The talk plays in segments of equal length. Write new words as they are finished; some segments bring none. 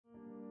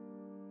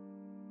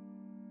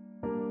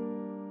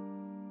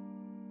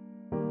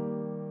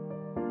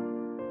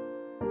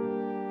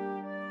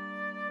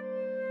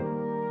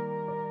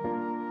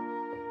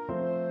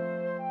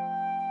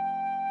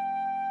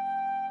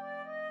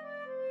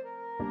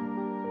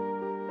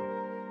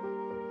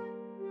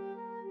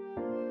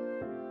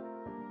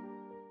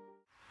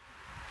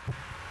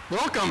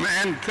Welcome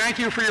and thank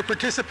you for your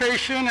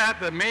participation at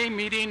the May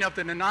meeting of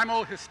the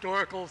Nanaimo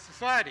Historical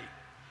Society,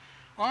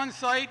 on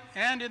site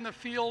and in the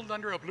field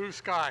under a blue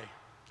sky.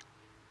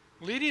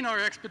 Leading our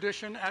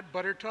expedition at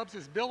Buttertubs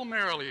is Bill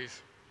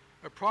Merilees,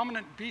 a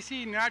prominent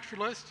BC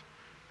naturalist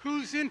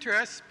whose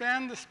interests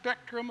span the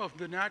spectrum of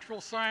the natural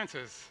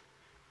sciences.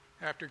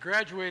 After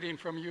graduating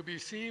from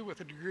UBC with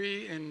a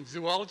degree in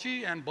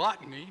zoology and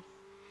botany,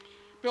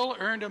 Bill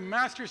earned a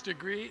master's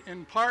degree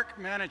in park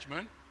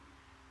management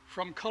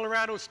from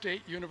Colorado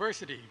State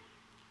University,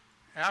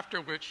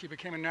 after which he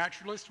became a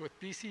naturalist with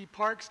BC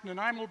Parks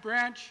Nanaimo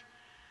branch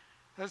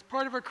as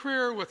part of a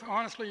career with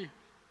honestly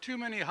too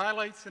many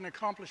highlights and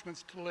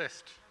accomplishments to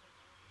list.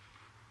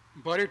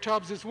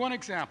 Buttertubs is one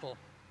example.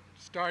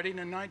 Starting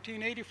in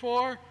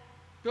 1984,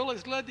 Bill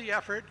has led the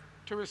effort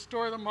to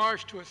restore the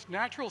marsh to its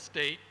natural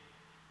state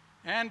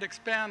and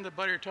expand the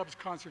Buttertubs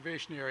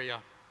conservation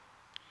area.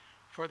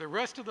 For the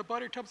rest of the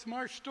Buttertubs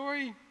Marsh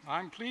story,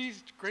 I'm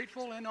pleased,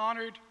 grateful, and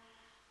honored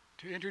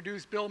to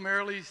introduce Bill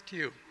Merilees to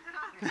you.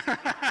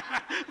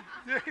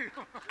 There you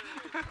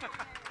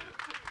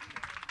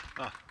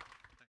go.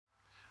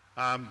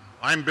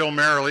 I'm Bill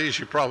Merilees.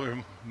 You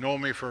probably know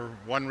me for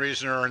one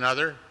reason or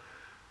another,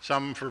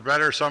 some for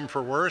better, some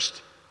for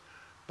worse.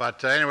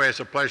 But anyway, it's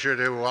a pleasure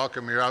to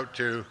welcome you out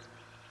to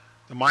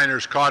the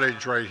miner's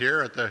cottage right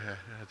here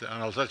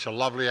on such a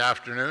lovely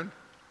afternoon.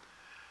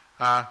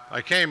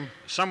 I came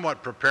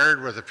somewhat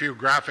prepared with a few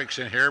graphics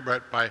in here,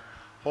 but by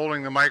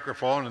holding the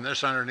microphone and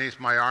this underneath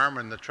my arm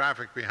and the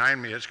traffic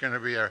behind me, it's going to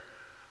be a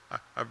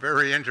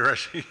very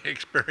interesting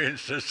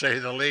experience to say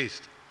the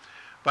least.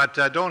 But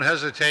don't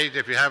hesitate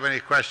if you have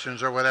any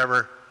questions or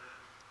whatever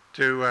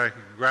to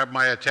grab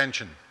my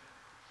attention.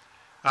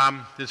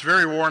 It's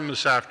very warm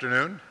this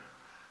afternoon,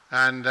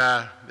 and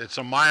it's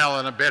a mile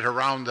and a bit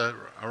around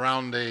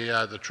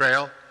the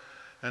trail,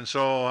 and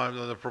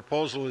so the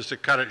proposal is to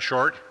cut it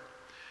short.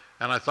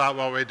 And I thought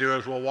what we do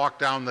is we'll walk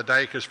down the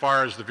dike as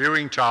far as the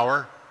viewing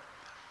tower,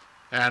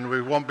 and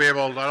we won't be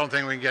able, I don't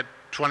think we can get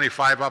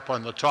 25 up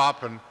on the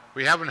top, and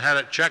we haven't had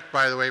it checked,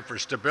 by the way, for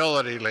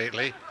stability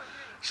lately,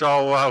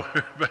 so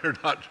we better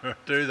not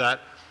do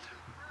that.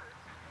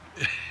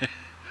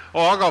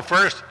 Oh, I'll go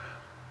first.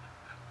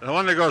 The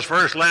one that goes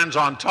first lands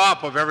on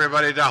top of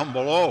everybody down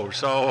below,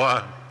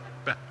 so,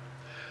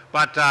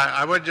 but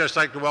I would just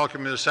like to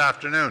welcome you this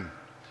afternoon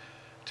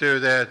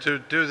to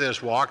do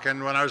this walk,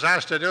 and when I was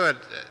asked to do it,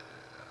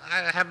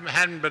 I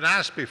hadn't been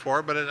asked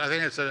before, but I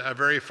think it's a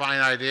very fine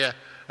idea,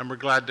 and we're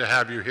glad to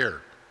have you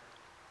here.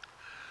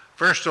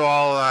 First of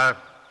all,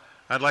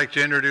 I'd like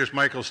to introduce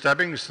Michael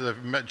Stebbings,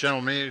 the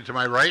gentleman to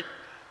my right.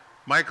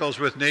 Michael's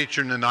with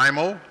Nature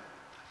Nanaimo,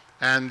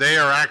 and they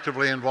are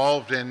actively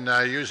involved in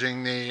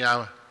using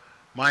the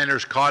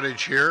miner's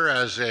cottage here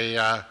as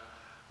a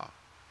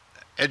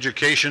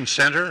education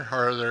center,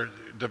 or they're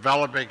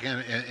developing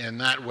in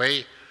that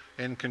way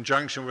in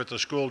conjunction with the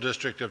school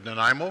district of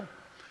Nanaimo,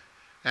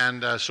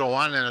 and so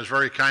on. And it's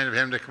very kind of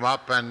him to come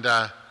up and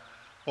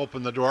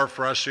open the door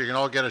for us so you can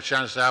all get a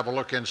chance to have a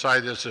look inside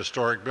this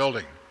historic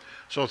building.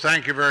 So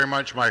thank you very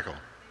much, Michael.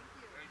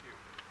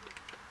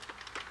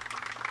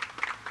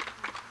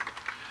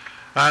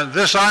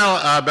 This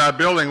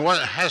building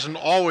hasn't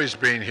always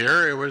been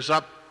here. It was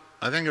up,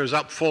 I think it was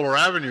up Fuller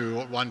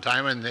Avenue at one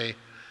time, and the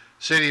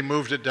city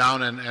moved it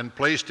down and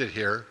placed it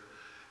here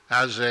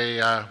as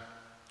a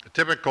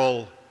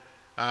typical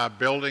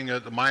building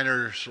that the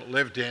miners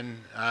lived in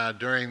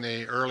during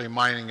the early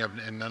mining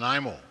in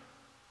Nanaimo.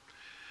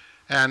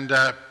 And,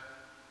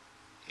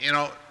 you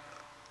know,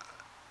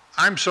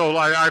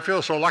 I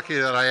feel so lucky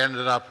that I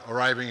ended up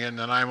arriving in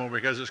Nanaimo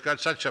because it's got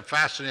such a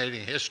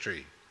fascinating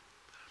history.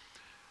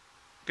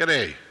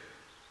 G'day.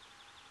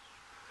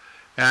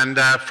 And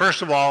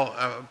first of all,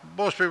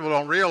 most people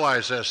don't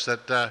realize this,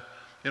 that,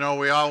 you know,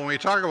 when we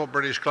talk about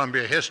British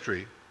Columbia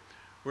history,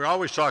 we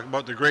always talk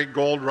about the great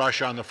gold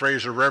rush on the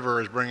Fraser River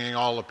as bringing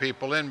all the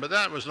people in, but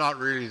that was not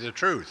really the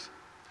truth.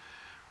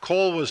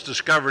 Coal was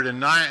discovered in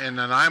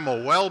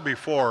Nanaimo well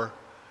before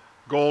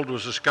gold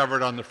was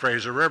discovered on the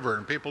Fraser River,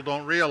 and people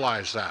don't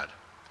realize that.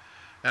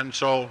 And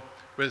so,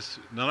 with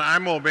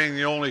Nanaimo being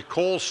the only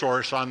coal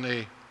source on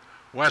the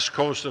west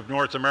coast of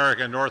North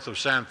America, north of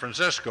San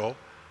Francisco,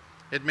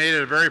 it made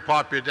it a very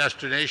popular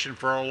destination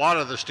for a lot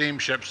of the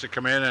steamships to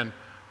come in and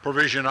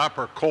provision up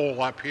or coal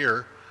up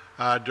here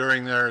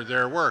during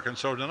their work. And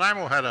so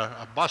Nanaimo had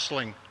a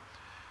bustling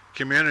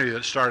community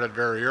that started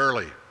very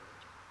early,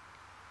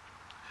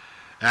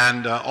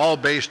 and all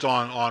based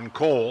on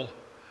coal,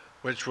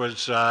 which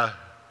was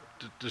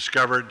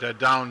discovered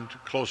down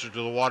closer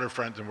to the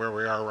waterfront than where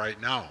we are right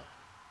now.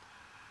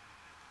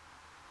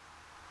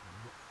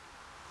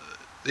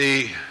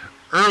 The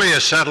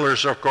earliest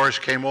settlers, of course,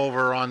 came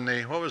over on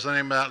the, what was the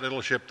name of that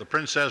little ship? The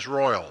Princess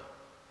Royal.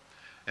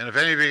 And if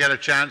any of you get a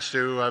chance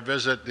to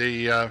visit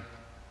the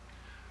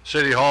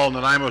City Hall,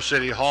 Nanaimo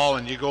City Hall,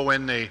 and you go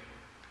in the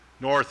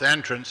north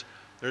entrance,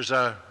 there's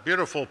a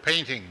beautiful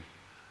painting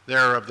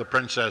there of the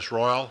Princess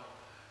Royal.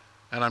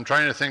 And I'm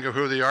trying to think of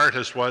who the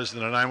artist was,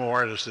 the Nanaimo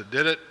artist that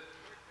did it.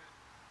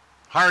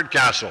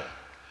 Hardcastle.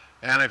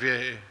 And if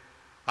you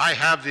I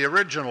have the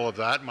original of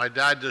that. My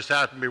dad just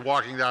happened to be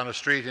walking down a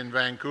street in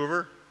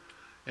Vancouver,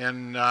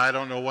 and I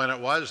don't know when it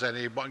was, and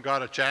he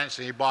got a chance,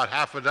 and he bought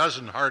half a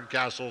dozen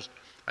Hardcastles,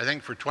 I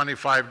think for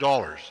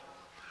 $25.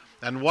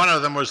 And one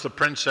of them was the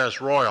Princess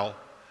Royal,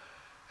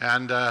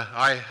 and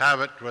I have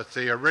it with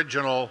the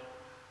original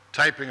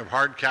typing of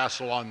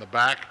Hardcastle on the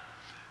back,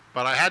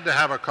 but I had to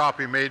have a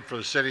copy made for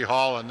the City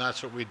Hall, and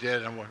that's what we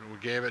did, and we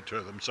gave it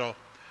to them. So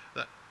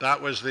that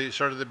was the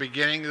sort of the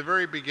beginning, the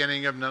very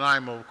beginning of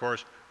Nanaimo, of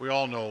course, we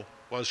all know,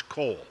 was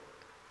coal.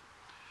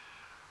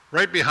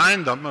 Right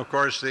behind them, of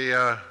course,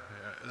 that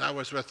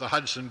was with the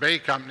Hudson Bay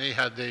Company,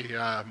 had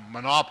the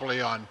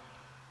monopoly on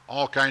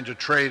all kinds of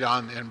trade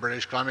in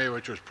British Columbia,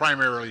 which was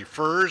primarily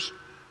furs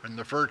and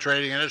the fur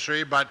trading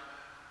industry. But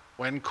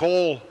when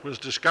coal was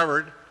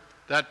discovered,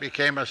 that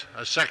became a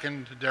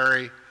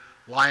secondary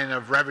line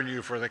of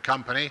revenue for the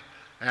company,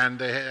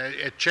 and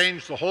it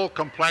changed the whole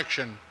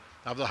complexion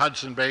of the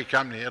Hudson Bay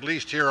Company, at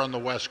least here on the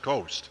West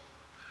Coast.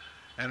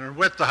 And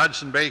with the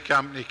Hudson Bay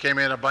Company came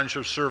in a bunch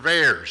of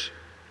surveyors.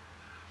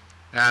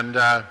 And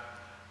the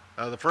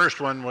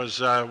first one was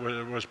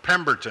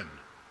Pemberton.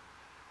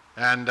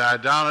 And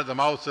down at the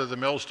mouth of the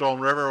Millstone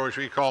River, which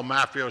we call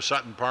Maffeo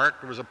Sutton Park,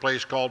 there was a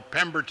place called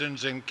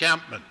Pemberton's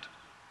Encampment.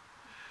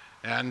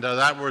 And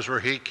that was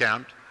where he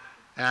camped.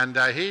 And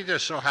he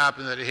just so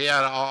happened that he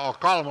had, I'll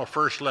call him a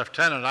first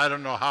lieutenant. I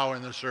don't know how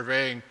in the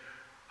surveying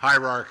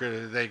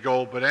hierarchy they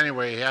go, but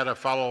anyway, he had a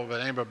fellow by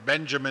the name of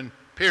Benjamin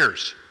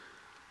Pierce.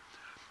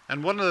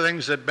 And one of the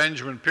things that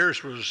Benjamin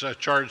Pierce was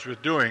charged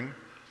with doing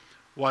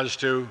was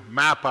to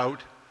map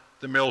out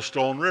the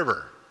Millstone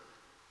River.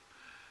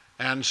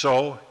 And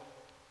so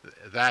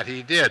that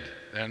he did.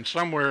 And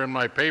somewhere in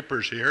my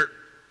papers here,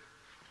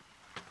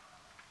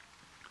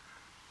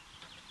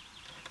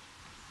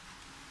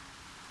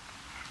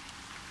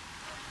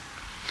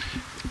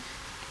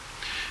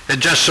 it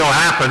just so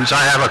happens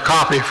I have a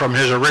copy from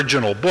his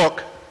original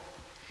book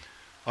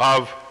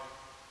of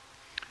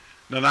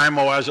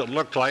Nanaimo as it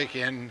looked like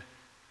in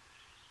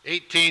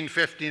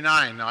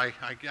 1859. Now, I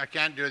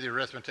can't do the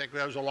arithmetic,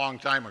 that was a long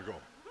time ago.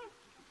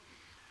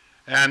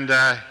 And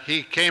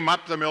he came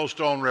up the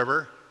Millstone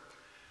River,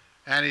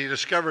 and he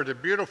discovered a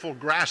beautiful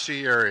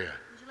grassy area.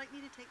 Would you like me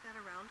to take that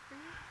around for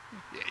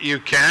you? You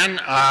can,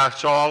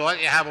 so I'll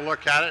let you have a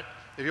look at it.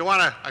 If you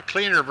want a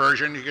cleaner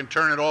version, you can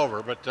turn it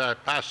over, but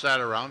pass that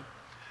around.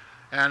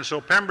 And so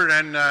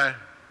Pemberton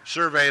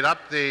surveyed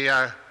up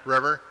the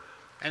river,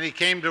 and he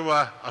came to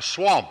a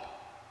swamp.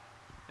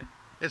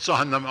 It's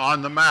on the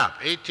map,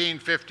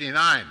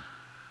 1859.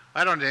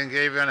 I don't think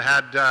they even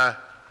had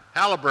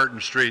Halliburton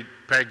Street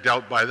pegged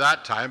out by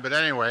that time, but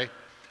anyway.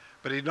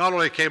 But he not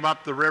only came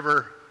up the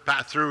river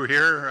through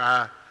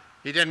here,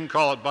 he didn't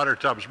call it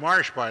Buttertubs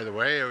Marsh, by the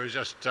way, it was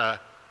just the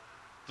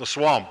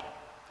swamp,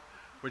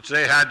 which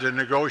they had to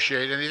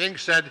negotiate. And he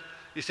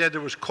said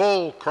there was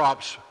coal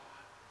crops,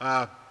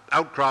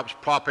 outcrops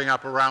popping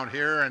up around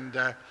here,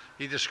 and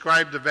he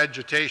described the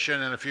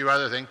vegetation and a few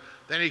other things.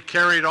 Then he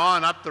carried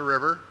on up the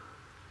river,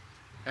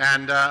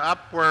 and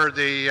up where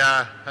the,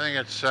 I think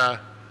it's,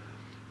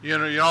 you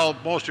know,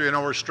 most of you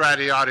know where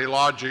Stratiotti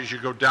Lodge is. You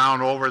go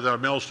down over the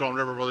Millstone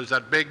River. Well, there's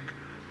that big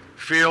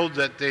field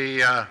that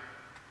the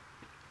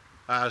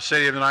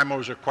city of Nanaimo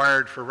was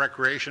acquired for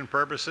recreation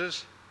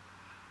purposes.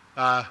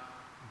 That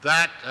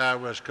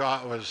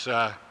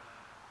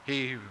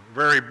he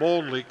very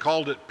boldly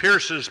called it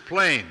Pierce's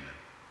Plain.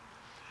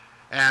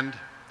 And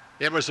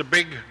it was a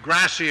big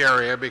grassy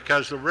area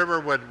because the river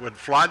would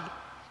flood.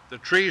 The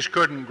trees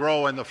couldn't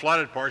grow in the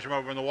flooded portion,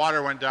 but when the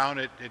water went down,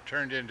 it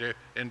turned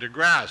into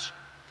grass.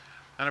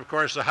 And of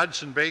course, the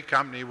Hudson Bay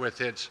Company,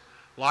 with its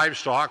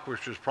livestock,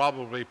 which was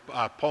probably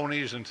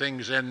ponies and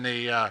things in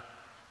the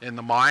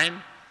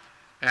mine,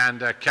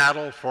 and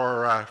cattle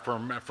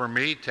for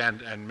meat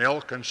and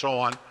milk and so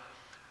on,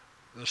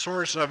 the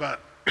source of a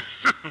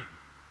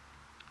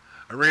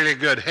really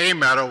good hay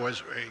meadow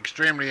was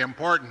extremely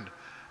important.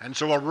 And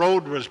so a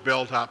road was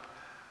built up,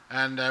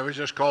 and it was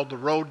just called the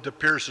Road to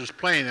Pierce's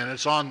Plain, and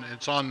it's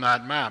on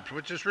that map,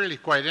 which is really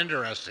quite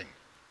interesting.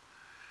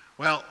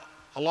 Well,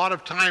 a lot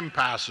of time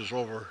passes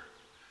over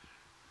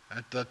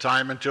at the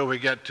time until we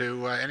get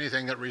to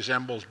anything that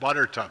resembles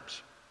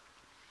Buttertubs.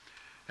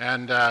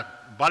 And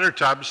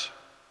Buttertubs,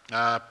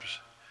 I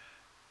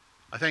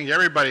think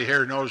everybody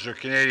here knows their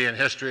Canadian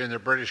history and their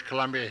British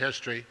Columbia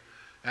history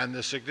and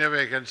the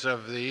significance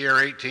of the year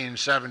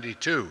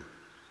 1872.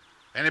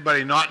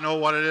 Anybody not know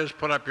what it is?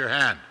 Put up your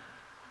hand.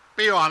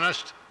 Be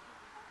honest.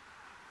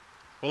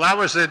 Well, that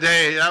was the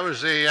day, that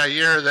was the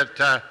year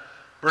that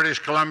British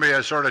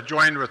Columbia sort of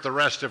joined with the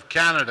rest of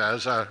Canada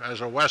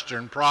as a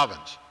western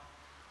province.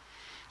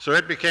 So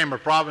it became a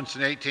province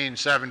in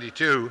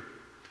 1872,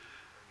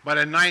 but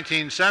in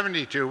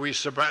 1972 we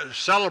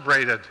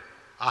celebrated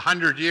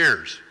 100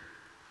 years.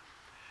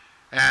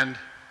 And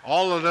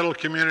all the little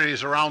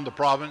communities around the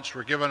province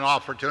were given an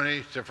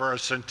opportunity for a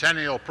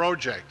centennial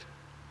project.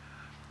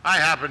 I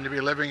happened to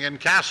be living in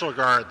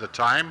Castlegar at the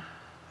time,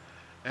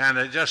 and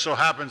it just so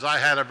happens I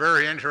had a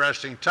very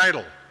interesting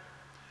title.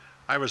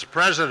 I was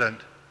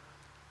president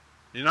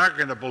you're not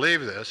going to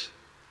believe this,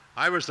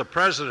 I was the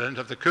president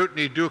of the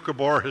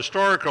Kootenay-Doukhobor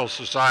Historical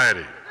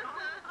Society.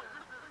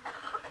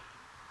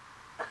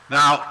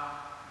 Now,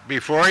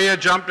 before you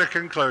jump to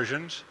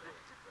conclusions,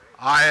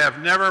 I have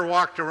never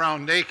walked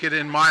around naked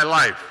in my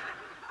life.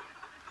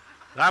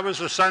 That was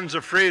the Sons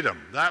of Freedom.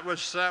 That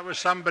was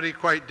somebody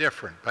quite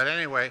different. But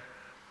anyway,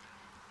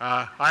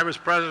 I was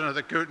president of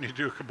the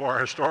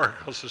Kootenay-Doukhobor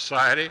Historical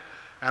Society,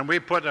 and we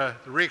put the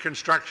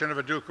reconstruction of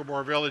a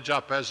Doukhobor village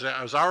up as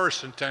our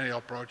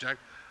centennial project,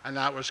 and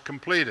that was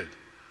completed.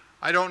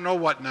 I don't know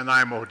what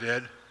Nanaimo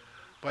did,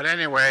 but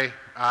anyway,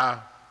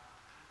 I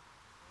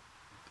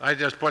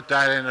just put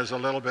that in as a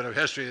little bit of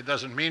history. It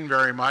doesn't mean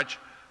very much,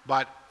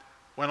 but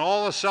when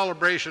all the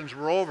celebrations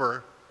were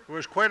over, there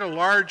was quite a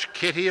large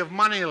kitty of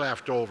money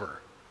left over.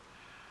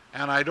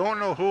 And I don't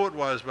know who it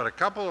was, but a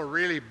couple of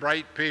really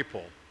bright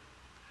people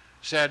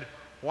said,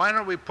 why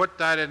don't we put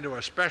that into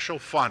a special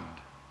fund?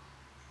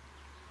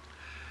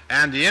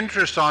 And the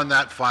interest on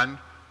that fund,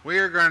 we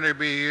are going to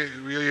be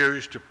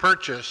used to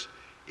purchase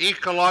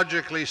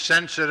ecologically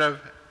sensitive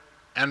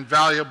and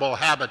valuable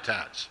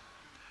habitats.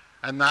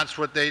 And that's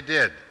what they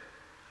did.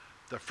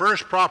 The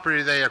first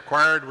property they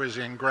acquired was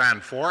in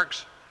Grand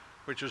Forks,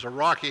 which is a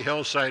rocky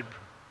hillside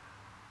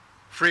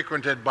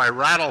frequented by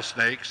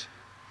rattlesnakes.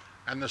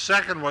 And the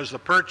second was the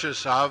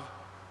purchase of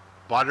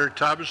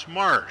Buttertubs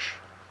Marsh.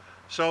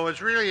 So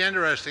it's really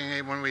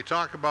interesting when we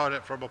talk about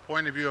it from a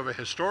point of view of a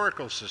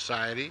historical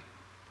society,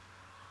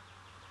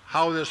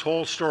 how this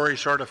whole story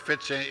sort of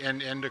fits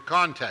into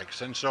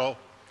context. And so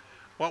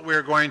what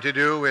we're going to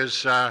do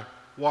is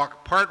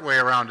walk partway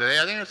around today.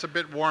 I think it's a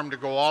bit warm to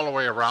go all the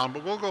way around,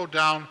 but we'll go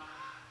down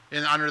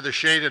under the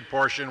shaded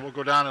portion. We'll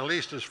go down at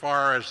least as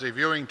far as the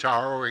viewing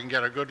tower where we can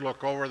get a good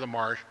look over the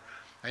marsh,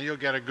 and you'll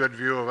get a good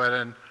view of it.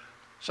 And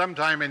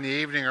sometime in the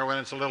evening or when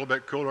it's a little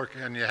bit cooler,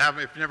 and if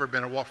you've never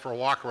been for a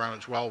walk around,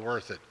 it's well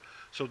worth it.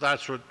 So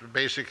that's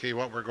basically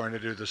what we're going to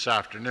do this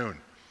afternoon.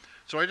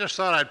 So I just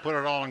thought I'd put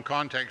it all in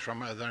context from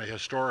the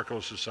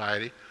Historical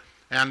Society.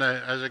 And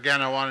as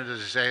again, I wanted to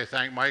say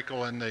thank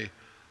Michael and the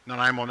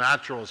Nanaimo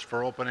Naturalists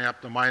for opening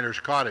up the Miners'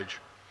 Cottage.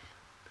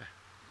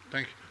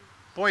 Thank you.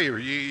 Boy,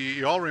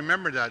 you all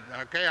remembered that.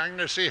 Okay, I'm going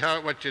to see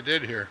what you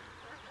did here.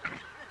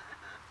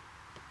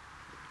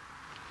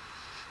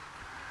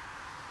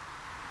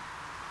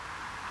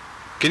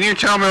 Can you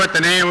tell me what the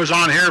name was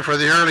on here for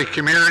the early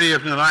community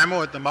of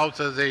Nanaimo at the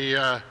mouth of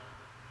the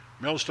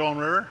Millstone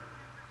River?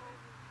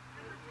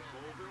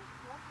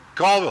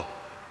 Colville.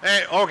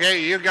 Hey,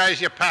 okay, you guys,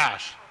 you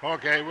pass.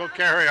 Okay, we'll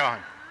carry on.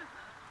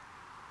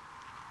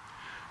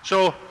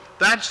 So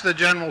that's the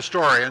general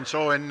story. And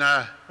so in,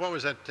 what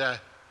was it,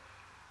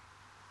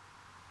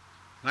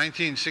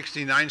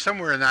 1969,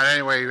 somewhere in that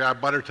anyway,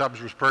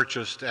 Buttertubs was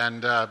purchased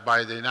and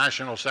by the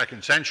National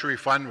Second Century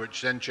Fund,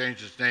 which then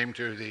changed its name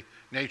to the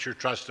Nature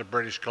Trust of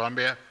British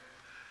Columbia.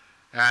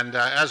 And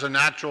as a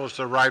naturalist,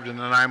 arrived in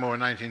Nanaimo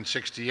in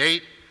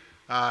 1968.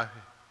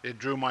 It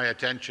drew my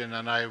attention,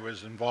 and I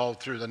was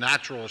involved through the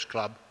Naturalist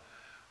Club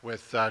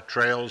with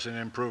trails and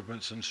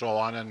improvements and so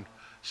on. And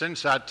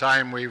since that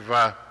time, we've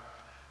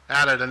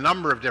added a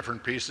number of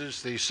different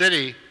pieces. The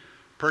city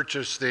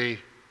purchased the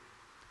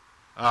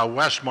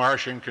West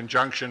Marsh in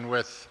conjunction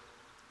with,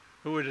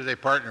 who did they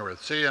partner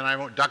with? City of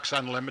Nanaimo, Ducks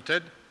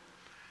Unlimited.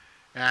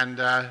 And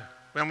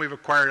then we've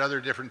acquired other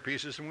different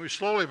pieces, and we've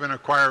slowly been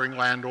acquiring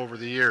land over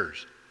the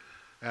years.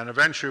 And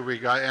eventually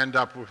we end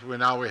up with,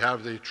 now we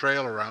have the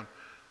trail around.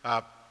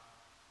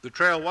 The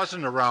trail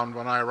wasn't around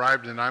when I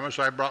arrived in Nanaimo,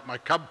 so I brought my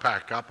cub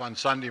pack up on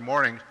Sunday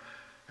morning,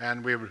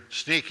 and we would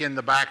sneak in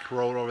the back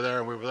road over there,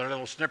 and with our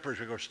little snippers,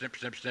 we go snip,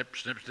 snip, snip,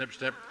 snip, snip,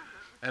 snip.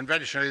 And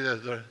eventually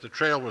the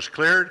trail was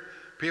cleared.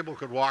 People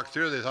could walk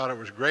through. They thought it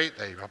was great.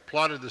 They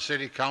applauded the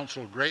city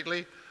council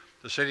greatly.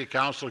 The city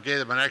council gave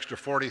them an extra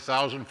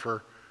 $40,000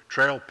 for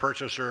trail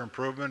purchase or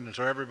improvement, and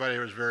so everybody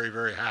was very,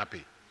 very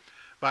happy.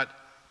 But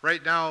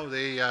right now,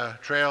 the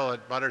trail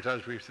at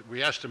Buttertubs,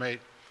 we estimate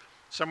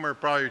somewhere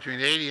probably between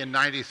 80 and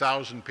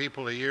 90,000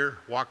 people a year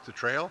walk the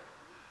trail,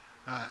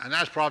 and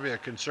that's probably a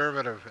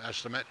conservative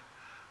estimate.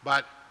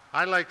 But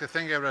I like to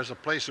think of it as a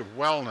place of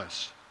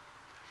wellness.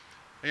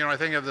 You know, I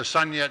think of the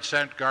Sun Yet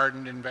Set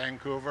Garden in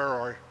Vancouver,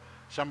 or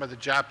some of the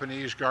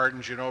Japanese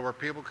gardens, you know, where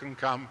people can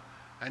come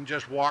and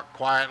just walk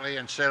quietly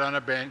and sit on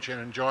a bench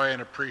and enjoy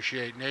and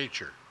appreciate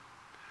nature.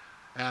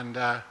 And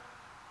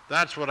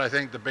that's what I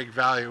think the big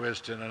value is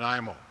to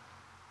Nanaimo.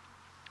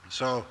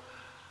 So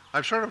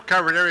I've sort of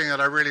covered everything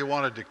that I really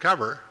wanted to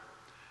cover.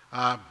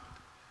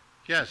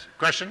 Yes,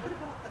 question? What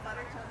about the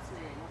Buttertubs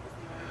name? What was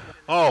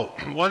the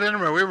origin? Oh, well,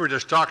 anyway, we were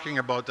just talking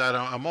about that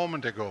a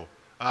moment ago.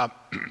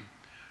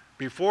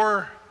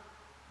 Before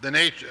the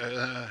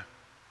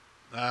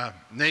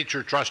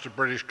Nature Trust of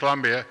British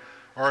Columbia,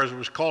 or as it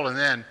was called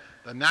then,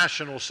 the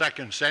National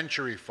Second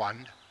Century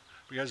Fund,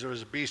 because it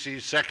was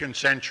BC's second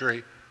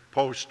century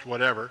post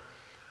whatever,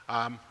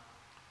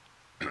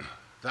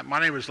 that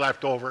money was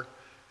left over,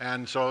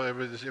 and so it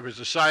was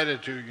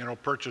decided to, you know,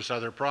 purchase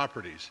other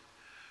properties.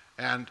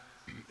 And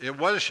it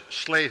was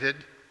slated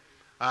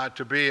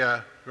to be,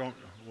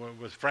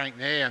 with Frank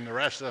Ney and the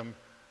rest of them,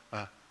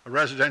 a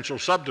residential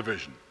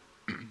subdivision.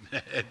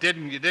 It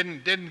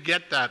didn't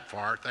get that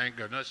far, thank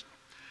goodness.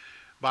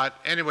 But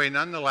anyway,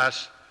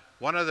 nonetheless,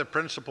 one of the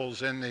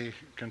principals in the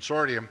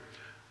consortium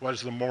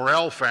was the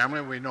Morel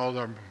family. We know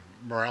the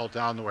Morel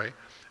down the way.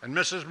 And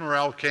Mrs.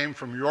 Morel came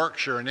from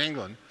Yorkshire in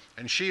England,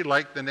 and she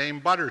liked the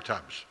name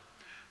Buttertubs.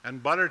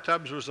 And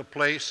Buttertubs was a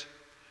place,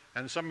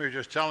 and some of you are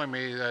just telling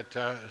me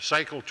that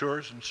cycle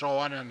tours and so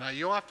on, and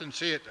you often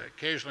see it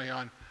occasionally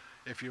on,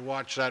 if you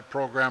watch that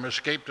program,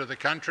 Escape to the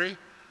Country,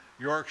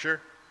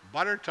 Yorkshire,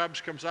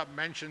 Buttertubs comes up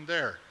mentioned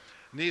there.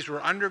 And these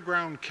were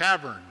underground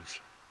caverns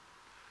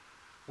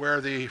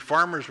where the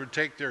farmers would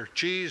take their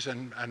cheese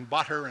and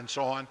butter and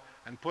so on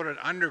and put it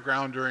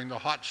underground during the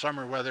hot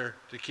summer weather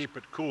to keep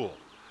it cool.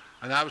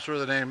 And that was where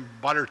the name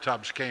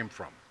Buttertubs came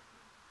from.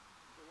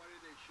 So why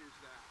did they choose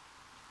that?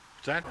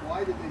 What's that?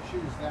 Why did they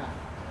choose that?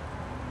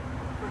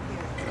 Over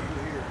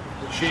here.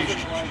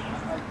 Sheesh. I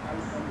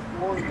was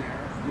born there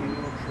in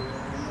Yorkshire,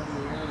 and I know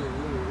the area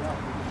really well.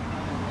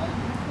 I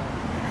just kind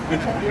of like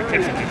it.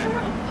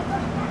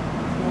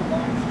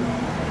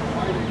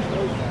 Why they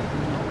chose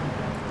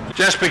that?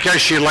 Just because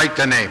she liked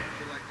the name.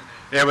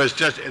 It was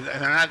just,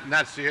 and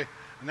that's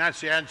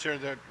the answer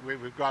that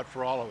we've got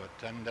for all of it.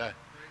 And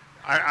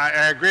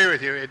I agree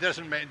with you. It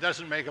doesn't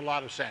make a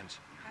lot of sense,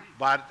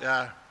 but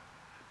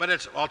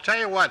it's. I'll tell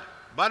you what,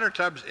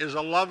 Buttertubs is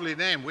a lovely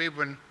name. We've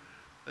been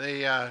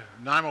the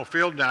Nanaimo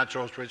Field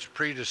Naturalist, which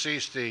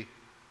predeceased the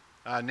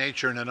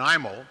Nature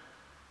Nanaimo.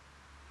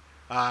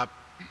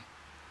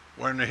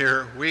 When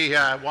here, we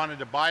wanted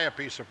to buy a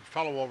piece. A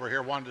fellow over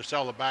here wanted to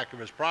sell the back of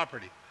his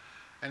property,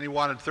 and he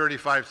wanted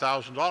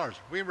 $35,000.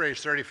 We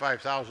raised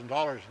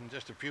 $35,000 in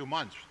just a few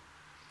months.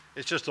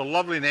 It's just a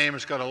lovely name.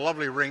 It's got a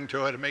lovely ring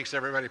to it. It makes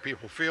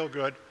people feel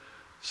good.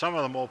 Some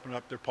of them opened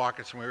up their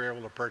pockets, and we were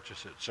able to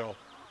purchase it. So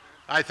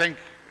I think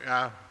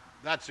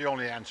that's the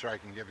only answer I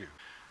can give you.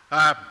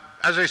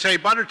 As I say,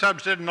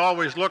 Buttertubs didn't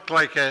always look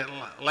like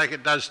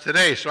it does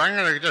today. So I'm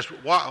going to just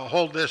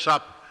hold this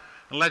up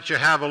and let you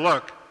have a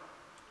look.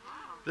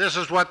 This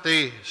is what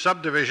the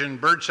subdivision,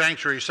 bird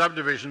sanctuary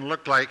subdivision,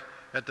 looked like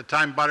at the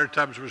time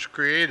Buttertubs was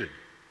created.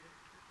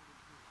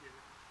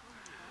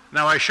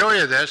 Now I show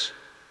you this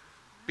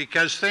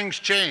because things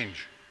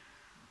change.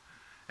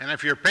 And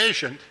if you're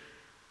patient,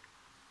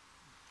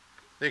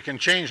 they can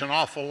change an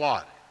awful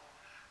lot.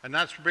 And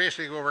that's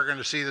basically what we're going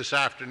to see this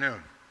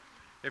afternoon.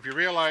 If you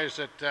realize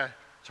that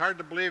it's hard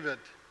to believe that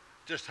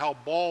just how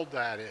bald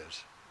that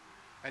is.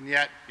 And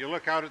yet, you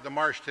look out at the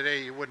marsh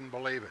today, you wouldn't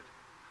believe it.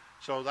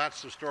 So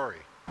that's the story.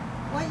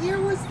 What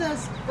year was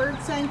this bird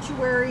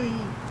sanctuary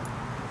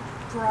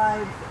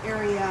drive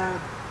area?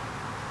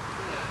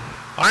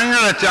 I'm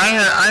going to tell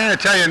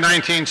you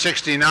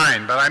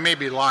 1969, but I may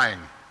be lying.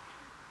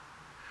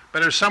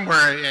 But it was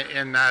somewhere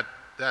in that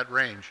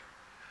range.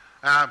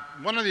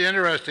 One of the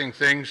interesting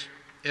things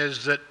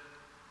is that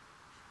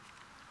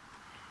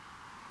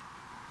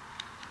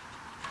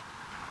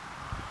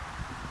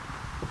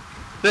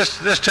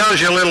this tells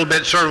you a little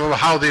bit sort of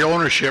how the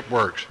ownership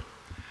works.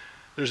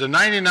 There's a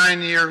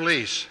 99-year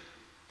lease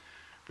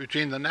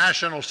between the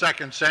National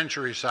Second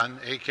Century Sun,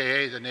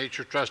 aka the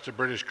Nature Trust of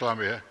British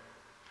Columbia,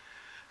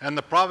 and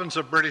the province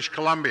of British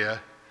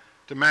Columbia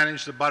to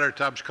manage the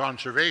Buttertubs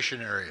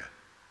conservation area.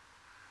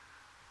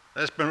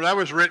 That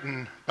was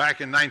written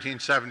back in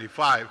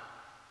 1975.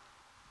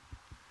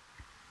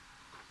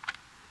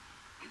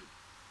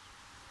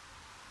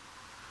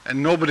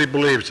 And nobody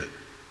believes it.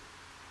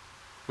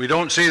 We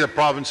don't see the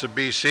province of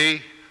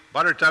BC.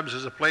 Buttertubs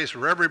is a place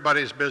where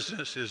everybody's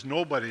business is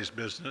nobody's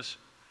business.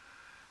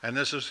 And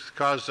this has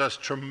caused us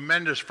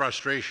tremendous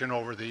frustration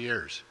over the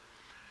years.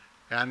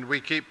 And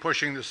we keep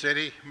pushing the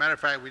city. Matter of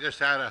fact, we just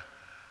had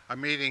a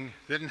meeting,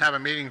 didn't have a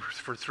meeting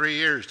for 3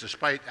 years,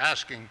 despite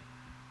asking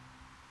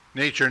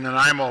Nature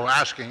Nanaimo,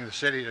 asking the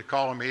city to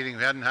call a meeting.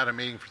 We hadn't had a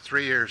meeting for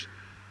 3 years.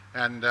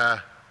 And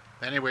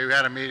anyway, we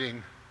had a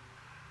meeting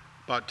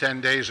about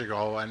 10 days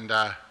ago, and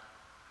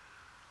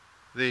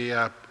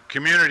the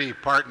community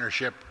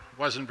partnership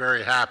wasn't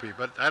very happy,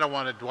 but I don't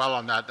want to dwell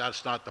on that.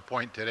 That's not the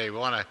point today. We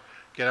want to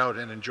get out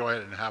and enjoy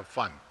it and have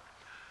fun.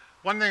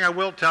 One thing I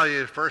will tell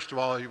you, first of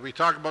all, we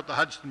talk about the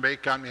Hudson Bay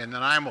Company in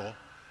Nanaimo,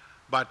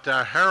 but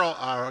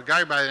a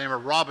guy by the name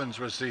of Robbins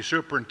was the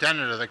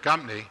superintendent of the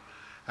company,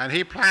 and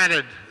he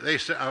planted,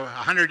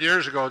 100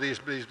 years ago, this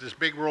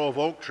big row of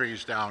oak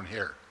trees down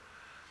here.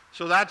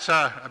 So that's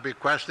a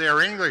bequest. They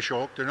are English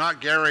oak. They're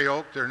not Gary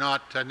oak. They're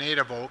not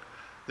native oak.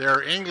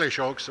 They're English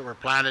oaks that were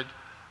planted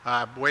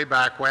way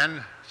back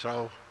when.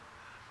 So,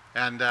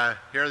 and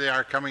here they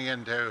are coming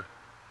into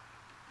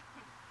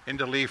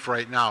leaf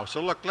right now.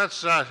 So look,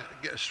 let's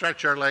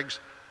stretch our legs.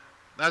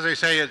 As I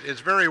say,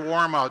 it's very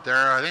warm out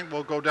there. I think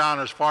we'll go down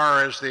as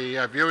far as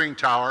the viewing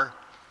tower.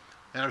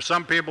 And if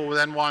some people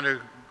then want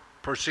to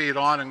proceed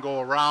on and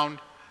go around,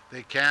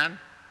 they can.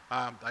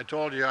 I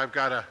told you I've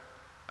got a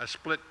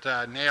split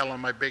nail on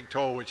my big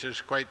toe, which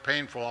is quite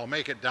painful. I'll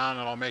make it down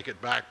and I'll make it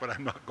back, but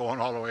I'm not going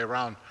all the way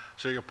around.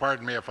 So you'll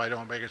pardon me if I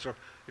don't make it. So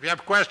if you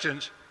have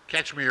questions,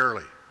 catch me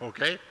early,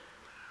 okay?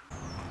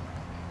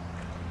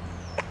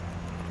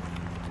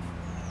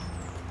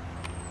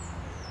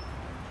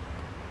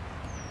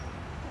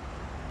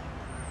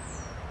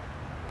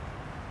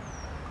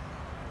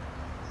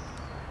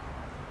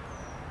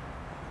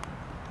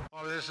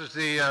 this is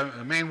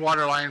the main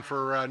water line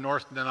for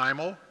North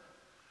Nanaimo.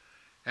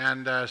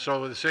 And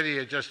so the city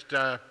had just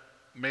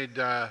made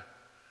the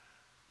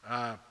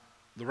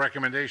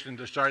recommendation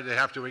to start. They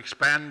have to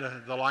expand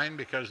the line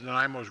because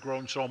Nanaimo has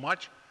grown so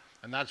much.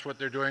 And that's what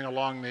they're doing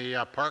along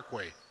the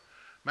parkway.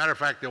 Matter of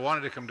fact, they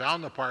wanted to come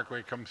down the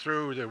parkway, come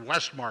through the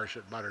West Marsh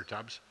at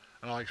Buttertubs.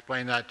 And I'll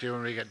explain that to you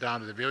when we get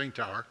down to the viewing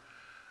tower.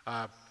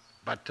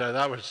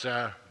 That was,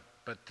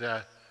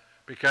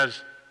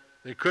 because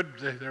they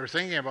were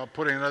thinking about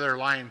putting another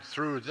line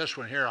through this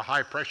one here, a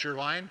high pressure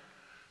line,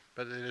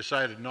 but they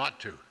decided not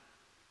to.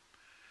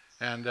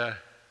 And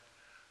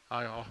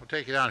I'll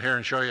take you down here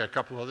and show you a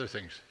couple other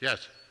things.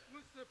 Yes?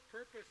 What's the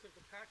purpose of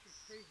the patch of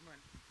pavement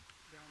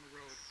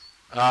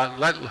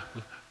down the road?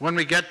 When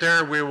we get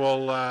there, we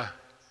will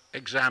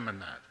examine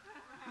that.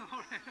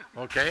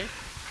 Okay?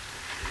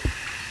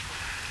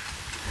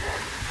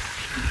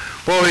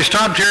 Well, we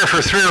stopped here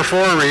for 3 or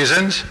 4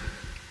 reasons.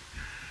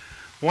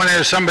 One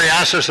is somebody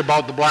asked us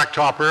about the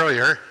blacktop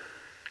earlier.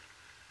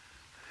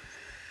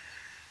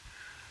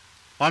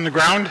 On the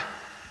ground,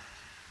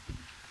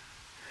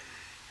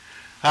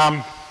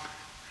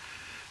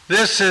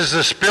 this is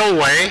the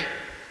spillway,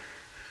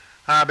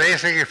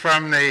 basically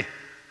from the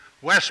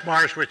West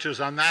Marsh, which is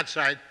on that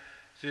side,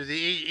 to the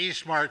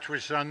East Marsh,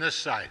 which is on this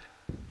side.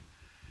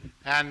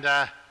 And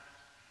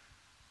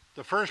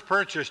the first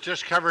purchase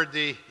just covered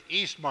the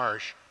East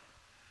Marsh,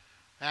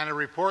 and a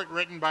report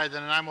written by the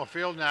Nanaimo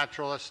field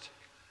naturalist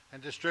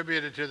and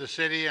distributed to the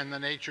city and the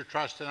Nature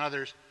Trust and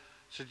others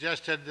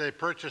suggested the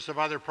purchase of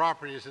other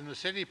properties. And the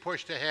city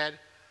pushed ahead,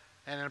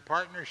 and in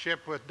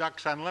partnership with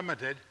Ducks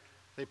Unlimited,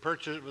 they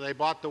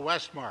bought the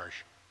West Marsh.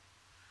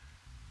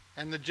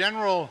 And the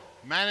general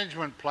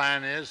management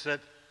plan is that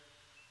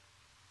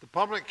the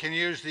public can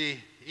use the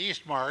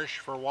East Marsh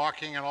for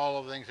walking and all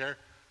of the things there,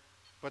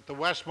 but the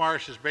West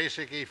Marsh is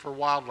basically for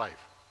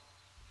wildlife.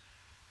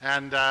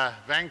 And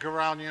Vancouver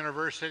Island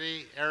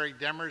University, Eric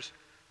Demers,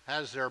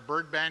 has their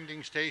bird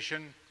banding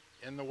station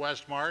in the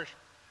West Marsh,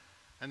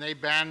 and they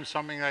band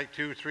something like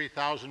 2,000 to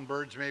 3,000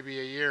 birds maybe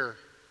a year,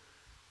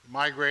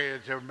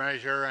 migrated to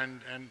measure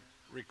and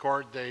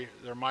record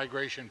their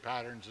migration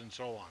patterns and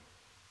so on.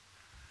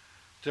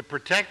 To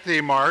protect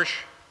the marsh,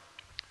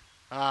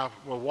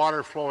 with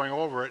water flowing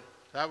over it,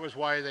 that was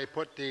why they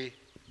put the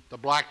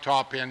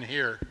blacktop in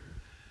here.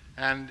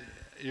 And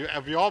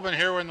have you all been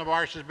here when the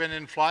marsh has been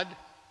in flood?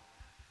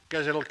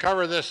 Because it'll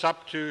cover this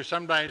up to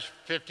sometimes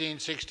 15,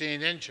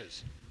 16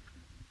 inches.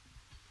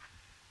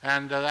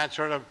 And that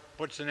sort of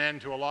puts an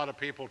end to a lot of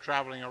people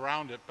traveling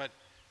around it. But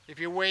if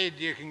you wade,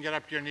 you can get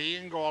up to your knee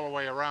and go all the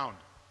way around.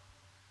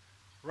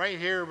 Right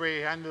here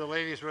behind the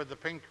ladies with the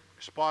pink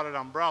spotted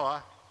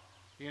umbrella,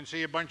 you can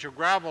see a bunch of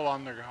gravel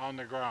on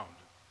the ground.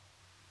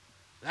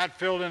 That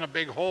filled in a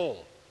big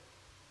hole.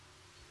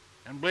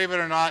 And believe it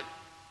or not,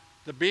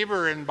 the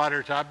beaver in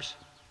Buttertubs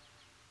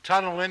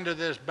tunnel into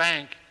this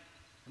bank,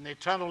 and they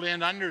tunneled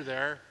in under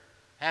there,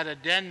 had a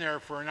den there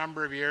for a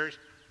number of years,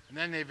 and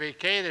then they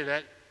vacated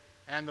it,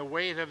 and the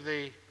weight of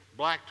the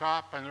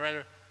blacktop and the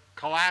rest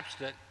collapsed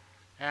it,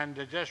 and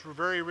just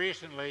very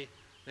recently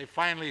they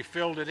finally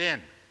filled it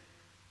in.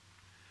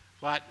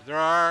 But there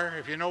are,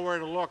 if you know where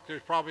to look,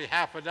 there's probably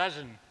half a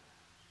dozen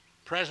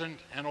present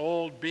and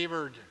old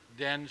beaver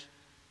dens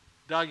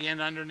dug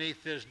in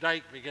underneath this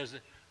dike, because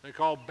they're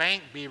called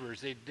bank beavers.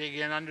 They dig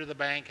in under the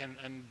bank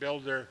and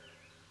build their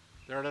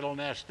little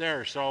nest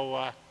there.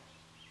 So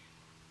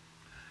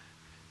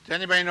does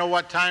anybody know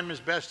what time is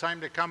best time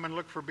to come and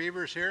look for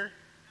beavers here?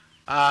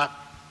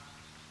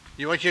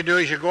 What you do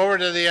is you go over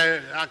to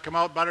the, come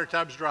out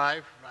Buttertubs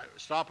Drive,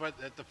 stop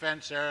at the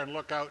fence there and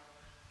look out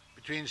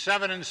between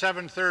 7 and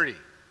 7:30.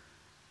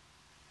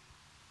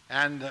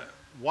 And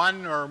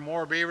one or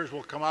more beavers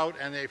will come out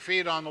and they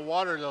feed on the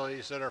water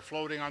lilies that are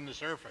floating on the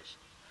surface.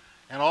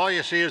 And all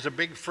you see is a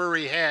big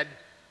furry head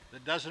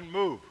that doesn't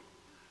move.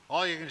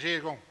 All you can see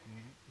is going.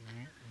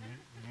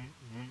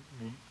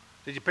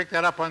 Did you pick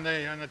that up on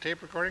the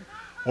tape recording?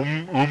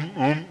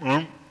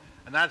 And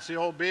that's the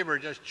old beaver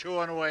just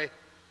chewing away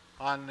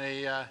on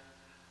the,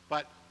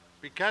 but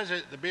because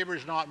the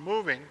beaver's not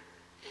moving,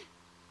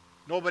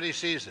 nobody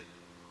sees it.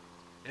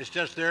 It's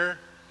just there,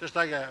 just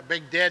like a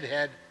big dead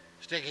head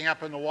sticking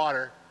up in the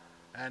water,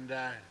 and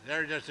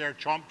they're just there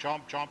chomp,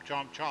 chomp, chomp,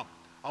 chomp, chomp.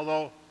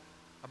 Although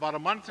about a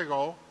month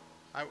ago,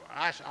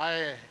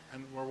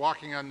 and we're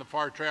walking on the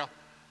far trail,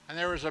 and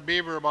there was a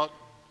beaver about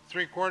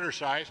 3/4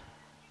 size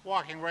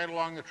walking right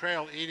along the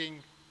trail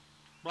eating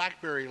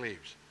blackberry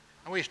leaves.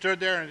 And we stood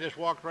there and it just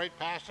walked right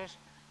past us.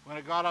 When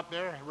it got up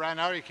there, it ran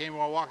out, he came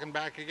walking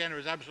back again. It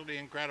was absolutely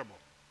incredible.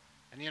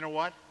 And you know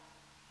what?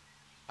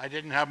 I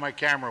didn't have my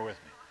camera with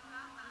me.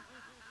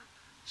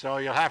 So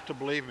you'll have to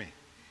believe me.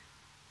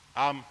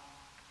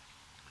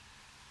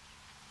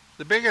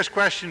 The biggest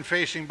question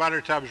facing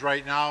Buttertubs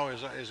right now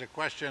is a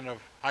question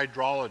of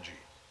hydrology.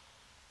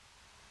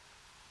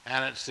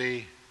 And it's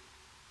the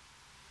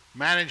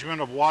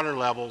management of water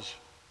levels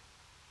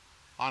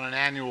on an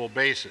annual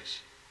basis.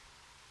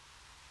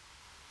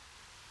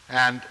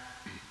 And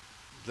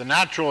the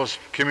naturalist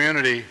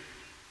community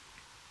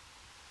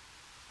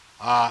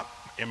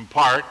in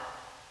part,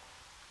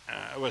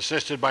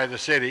 assisted by the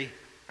city,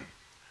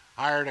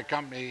 hired a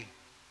company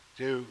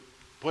to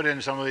put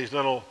in some of these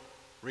little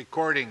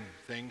recording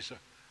things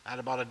at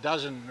about a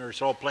dozen or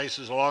so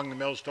places along the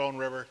Millstone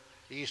River,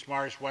 East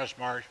Marsh, West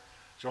Marsh,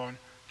 so on,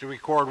 to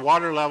record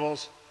water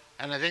levels.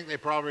 And I think they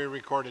probably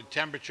recorded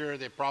temperature,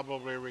 they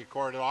probably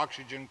recorded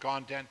oxygen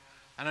content,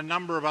 and a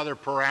number of other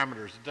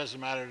parameters. It doesn't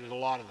matter, there's a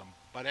lot of them.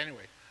 But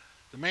anyway,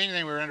 the main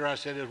thing we're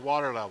interested in is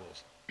water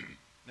levels.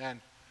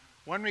 And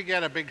when we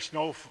get a big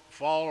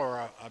snowfall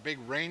or a big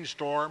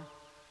rainstorm,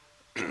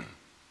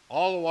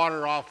 all the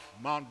water off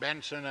Mount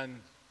Benson and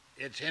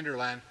its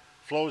hinterland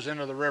flows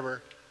into the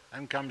river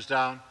and comes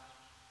down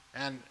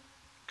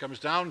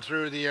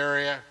through the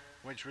area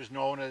which was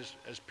known as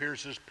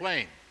Pierce's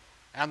Plain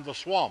and the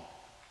swamp.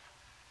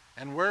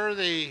 And where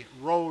the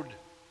road,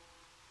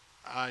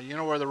 you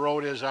know where the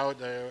road is out,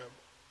 the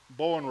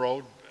Bowen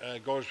Road,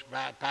 goes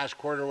past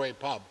Quarterway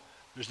Pub.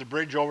 There's the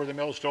bridge over the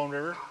Millstone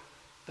River.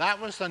 That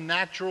was the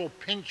natural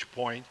pinch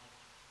point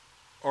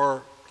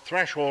or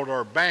threshold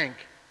or bank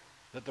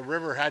that the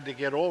river had to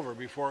get over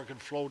before it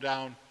could flow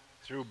down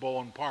through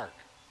Bowen Park.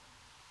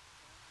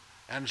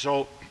 And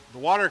so the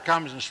water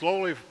comes and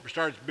slowly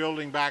starts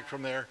building back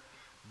from there,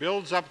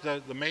 builds up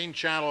the main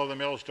channel of the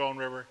Millstone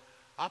River,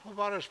 up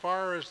about as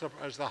far as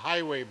the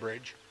highway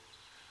bridge.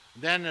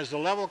 Then as the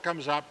level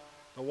comes up,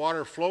 the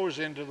water flows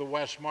into the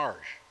West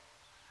Marsh.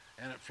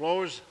 And it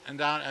flows and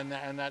down,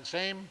 and that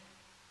same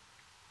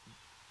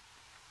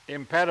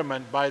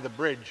impediment by the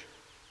bridge,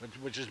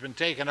 which has been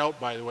taken out,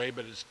 by the way,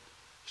 but it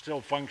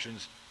still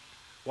functions.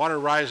 Water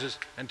rises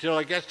until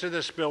it gets to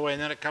the spillway,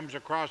 and then it comes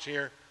across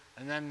here,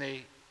 and then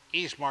the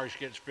East Marsh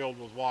gets filled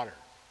with water.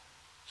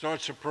 So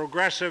it's a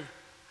progressive,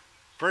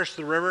 first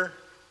the river,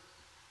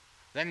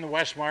 then the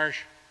West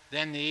Marsh,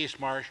 then the East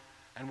Marsh,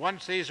 and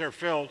once these are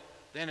filled,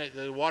 then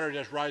the water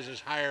just rises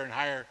higher and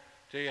higher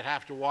till you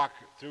have to walk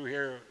through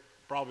here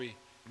probably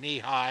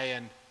knee-high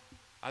and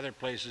other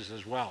places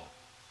as well.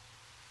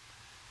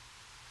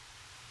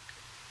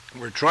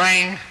 We're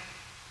trying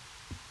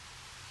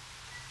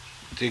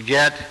to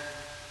get,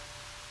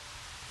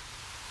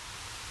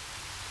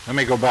 let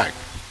me go back.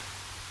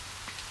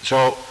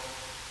 So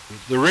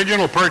the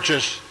original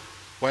purchase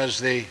was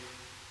the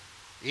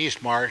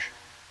East Marsh,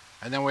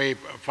 and then we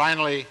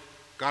finally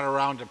got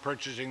around to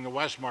purchasing the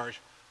West Marsh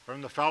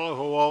from the fellow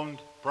who owned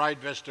Pride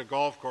Vista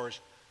Golf Course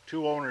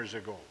 2 owners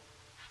ago.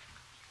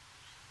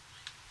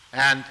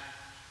 And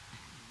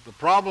the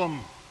problem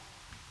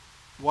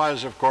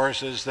was, of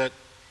course, is that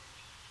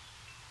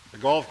the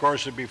golf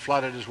course would be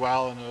flooded as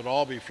well, and it would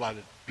all be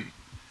flooded.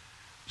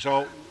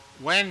 So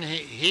when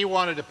he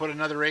wanted to put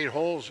another 8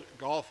 holes,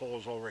 golf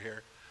holes over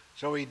here,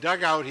 so he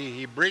dug out,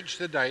 he breached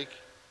the dike,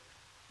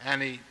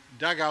 and he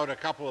dug out a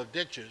couple of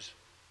ditches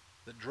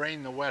that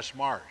drain the West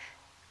Marsh.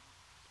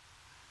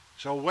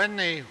 So when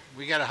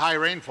we get a high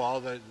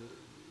rainfall, the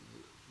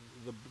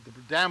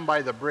dam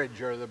by the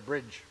bridge, or the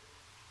bridge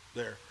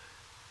there,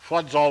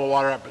 floods all the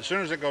water up. As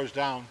soon as it goes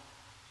down,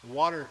 the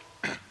water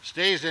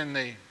stays in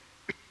the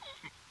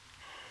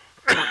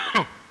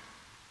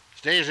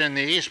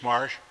East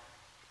Marsh,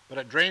 but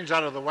it drains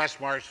out of the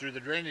West Marsh through the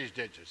drainage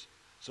ditches.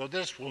 So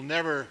this will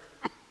never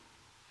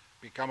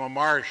become a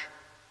marsh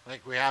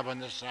like we have on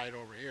this side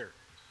over here.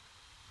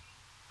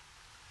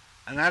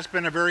 And that's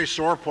been a very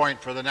sore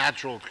point for the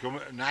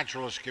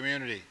naturalist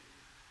community.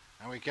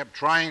 And we kept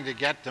trying to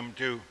get them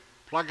to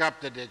plug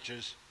up the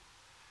ditches.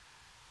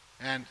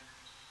 And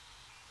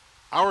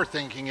our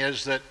thinking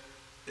is that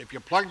if you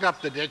plugged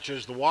up the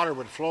ditches, the water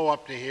would flow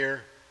up to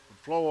here, would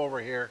flow over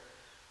here.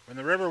 When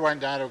the river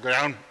went down, it would go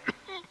down.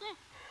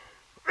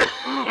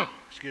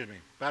 Excuse me.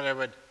 But it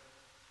would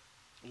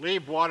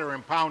leave water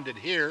impounded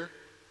here,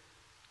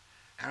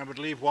 and it would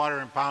leave water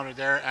impounded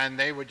there, and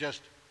they would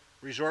just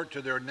resort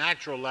to their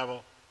natural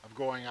level of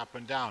going up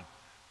and down.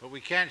 But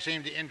we can't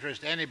seem to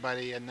interest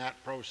anybody in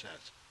that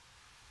process.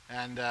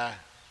 And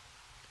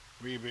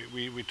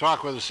we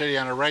talk with the city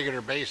on a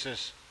regular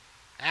basis,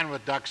 and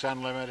with Ducks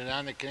Unlimited,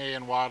 and the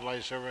Canadian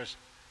Wildlife Service,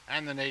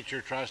 and the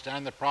Nature Trust,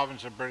 and the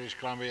province of British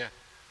Columbia,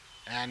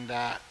 and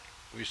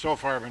we so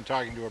far have been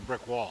talking to a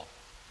brick wall.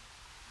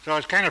 So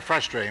it's kind of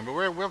frustrating, but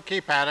we'll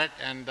keep at it,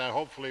 and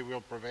hopefully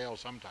we'll prevail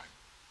sometime.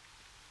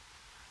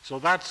 So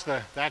that's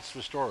the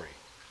story.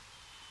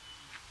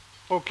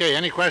 Okay,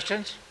 any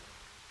questions?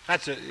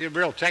 That's a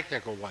real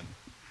technical one.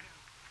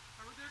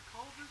 Are there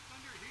culverts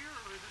under here,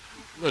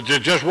 or is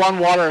it Just one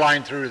water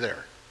line through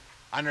there,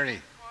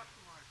 underneath. across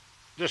the marsh?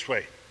 This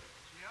way,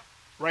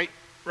 Yep.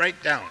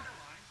 right down.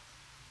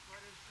 But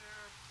is there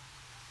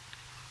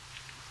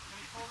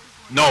any culverts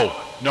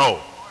going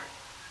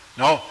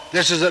No.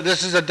 This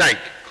is a dike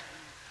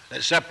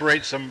that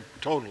separates them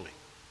totally.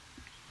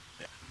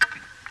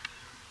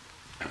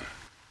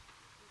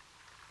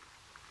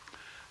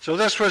 So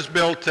this was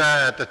built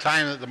at the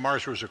time that the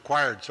marsh was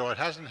acquired, so it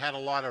hasn't had a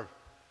lot of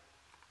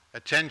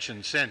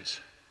attention since.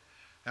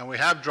 And we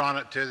have drawn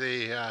it to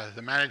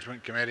the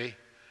management committee,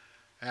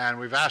 and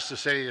we've asked the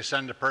city to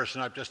send a person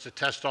up just to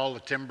test all the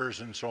timbers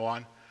and so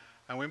on.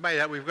 And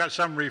we've got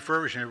some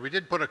refurbishing. We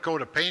did put a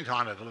coat of paint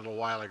on it a little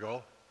while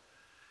ago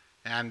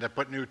and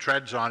put new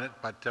treads on it,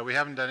 but we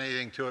haven't done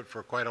anything to it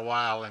for quite a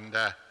while. And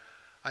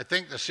I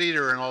think the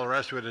cedar and all the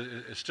rest of it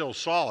is still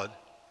solid.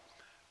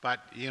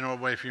 But, you know,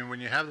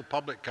 when you have the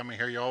public coming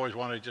here, you always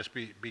want to just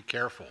be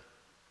careful.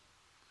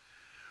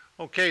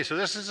 Okay, so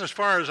this is as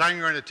far as I'm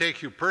going to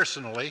take you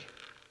personally.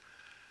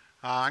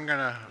 I'm going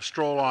to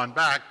stroll on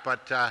back,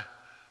 but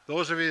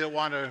those of you that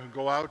want to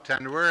go out,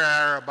 and we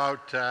are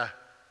about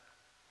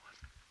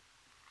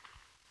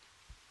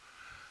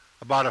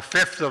a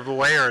fifth of the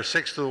way or a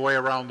sixth of the way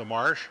around the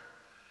marsh.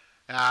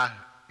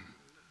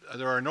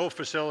 There are no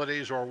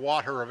facilities or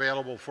water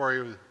available for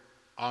you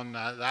on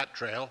that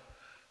trail.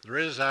 There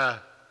is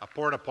a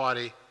porta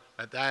potty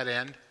at that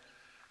end,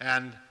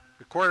 and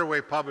the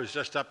Quarterway pub is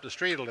just up the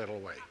street a little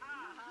way.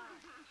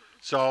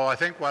 So I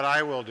think what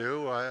I will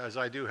do, as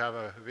I do have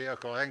a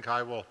vehicle, I think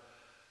I will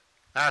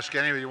ask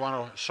any of you who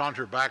want to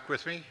saunter back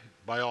with me,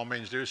 by all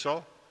means do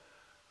so.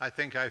 I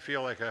think I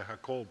feel like a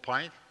cold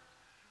pint,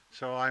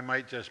 so I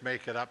might just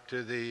make it up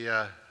to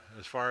the,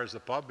 as far as the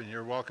pub, and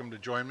you're welcome to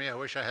join me. I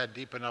wish I had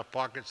deep enough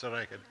pockets that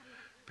I could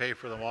pay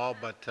for them all,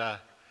 but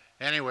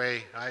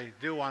anyway, I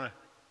do want to.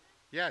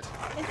 Yes.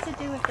 It's to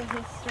do with the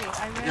history.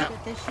 I read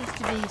that this used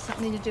to be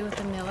something to do with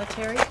the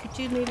military. Could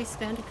you maybe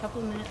spend a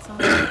couple of minutes on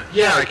that?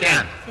 Yeah, I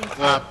can.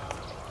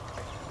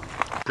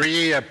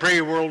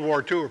 Pre-World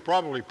War II, or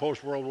probably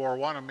post-World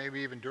War I, and maybe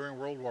even during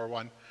World War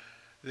I,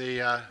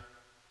 there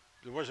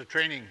was a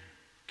training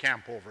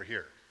camp over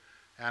here.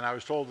 And I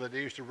was told that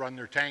they used to run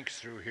their tanks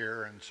through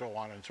here and so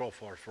on and so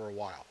forth for a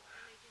while.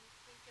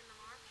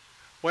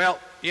 Well,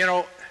 you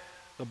know,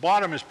 the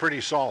bottom is pretty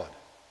solid.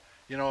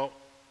 You know,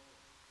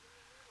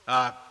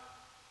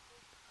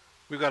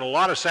 we've got a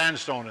lot of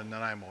sandstone in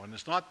Nanaimo, and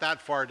it's not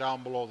that far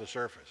down below the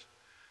surface.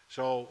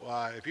 So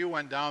if you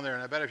went down there,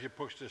 and I bet if you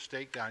pushed a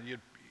stake down,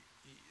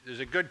 there's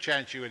a good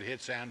chance you would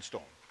hit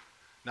sandstone.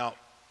 Now,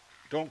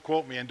 don't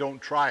quote me and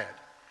don't try it,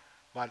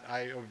 but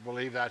I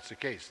believe that's the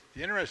case.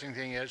 The interesting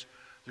thing is,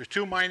 there's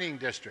two mining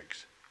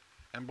districts,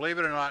 and believe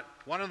it or not,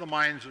 one of the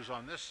mines was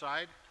on this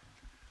side,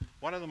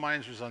 one of the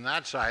mines was on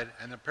that side,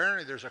 and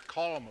apparently there's a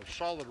column of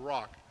solid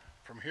rock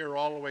from here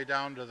all the way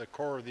down to the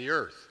core of the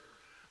earth.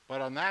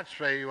 But on that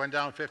side, you went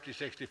down 50,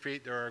 60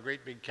 feet, there are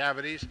great big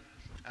cavities,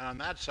 and on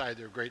that side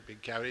there are great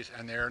big cavities,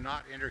 and they are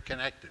not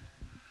interconnected.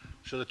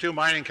 So the two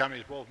mining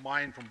companies both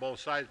mined from both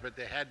sides, but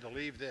they had to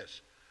leave this.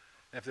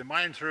 And if they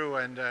mined through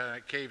and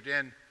it caved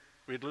in,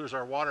 we'd lose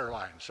our water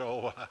line.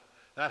 So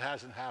that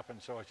hasn't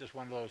happened, so it's just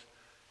one of those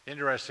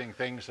interesting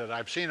things that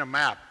I've seen a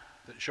map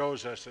that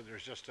shows us that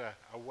there's just a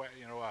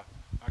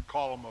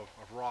column of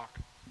rock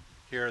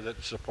here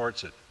that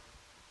supports it.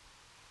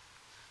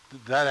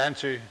 Did that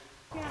answer?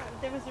 Yeah,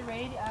 there was an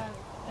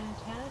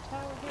antenna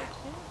tower here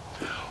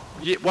too.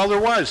 Yeah, well,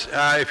 there was.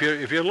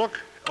 If you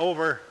look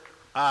over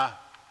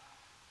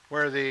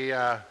where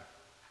the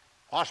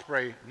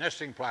osprey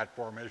nesting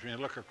platform is, when you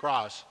look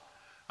across,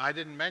 I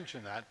didn't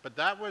mention that, but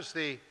that was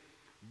the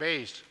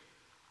base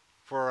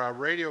for a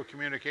radio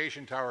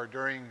communication tower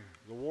during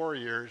the war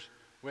years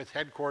with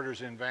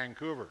headquarters in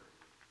Vancouver.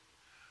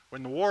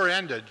 When the war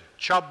ended,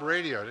 Chubb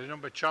Radio, did you know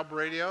about Chubb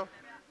Radio?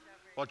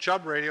 Well,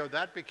 Chubb Radio,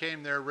 that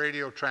became their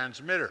radio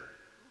transmitter.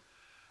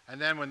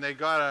 And then when we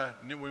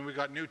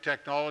got new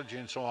technology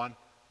and so on,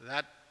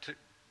 that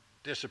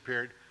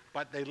disappeared,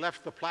 but they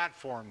left the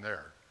platform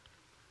there.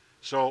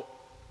 So,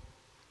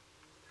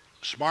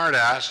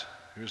 smartass,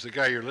 who's the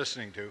guy you're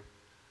listening to,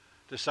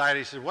 decided,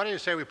 he said, what do you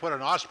say we put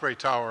an osprey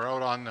tower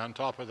out on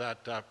top of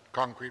that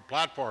concrete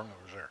platform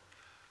that was there?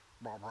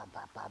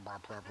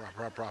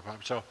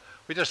 So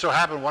we just so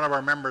happened one of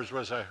our members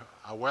was a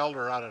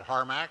welder out at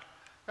Harmac.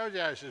 Oh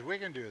yeah, he says, we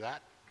can do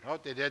that.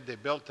 What they did, they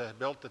built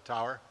the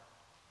tower.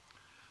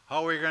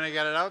 How are we going to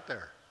get it out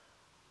there?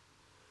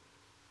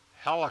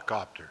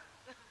 Helicopter.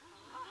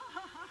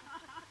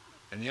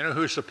 And you know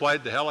who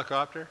supplied the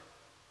helicopter?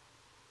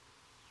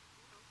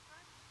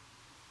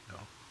 No.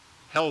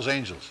 Hell's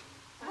Angels.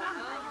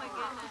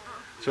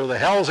 So the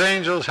Hell's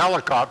Angels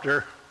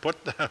helicopter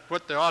put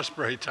the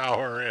Osprey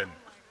Tower in.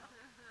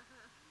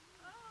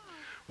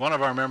 One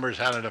of our members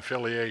had an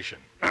affiliation.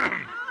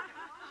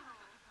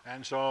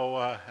 And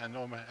so, and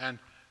as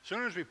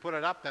soon as we put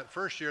it up that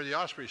first year, the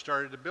Osprey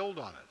started to build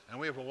on it. And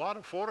we have a lot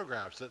of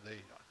photographs that they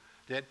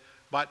did.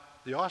 But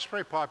the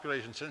Osprey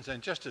population since then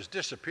just has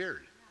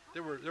disappeared.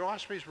 The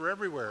Ospreys were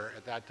everywhere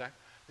at that time.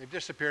 They've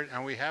disappeared,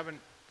 and we haven't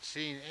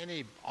seen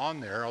any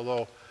on there,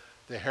 although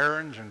the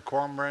herons and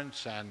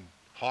cormorants and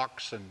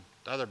hawks and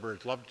other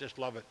birds just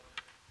love it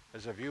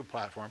as a view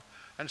platform.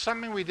 And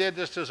something we did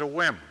just as a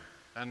whim,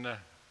 and the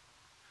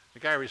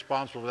guy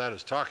responsible for that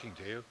is talking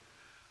to you,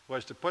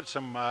 was to put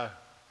some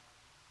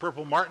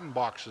purple martin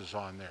boxes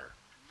on there.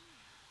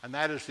 And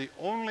that is the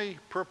only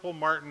purple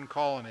martin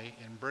colony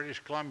in British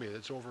Columbia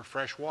that's over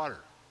fresh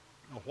water.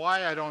 Now,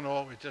 why, I don't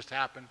know, it just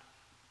happened.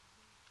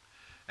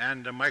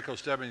 And Michael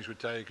Stebbings would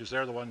tell you, because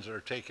they're the ones that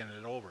are taking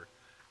it over.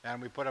 And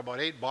we put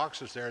about 8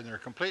 boxes there, and they're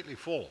completely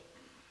full.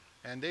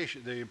 And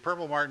the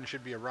purple martin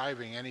should be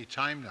arriving any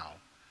time now.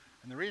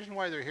 And the reason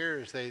why they're here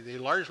is they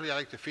largely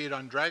like to feed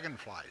on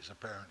dragonflies,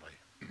 apparently.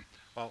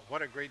 Well,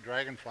 what a great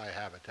dragonfly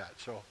habitat.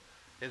 So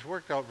it's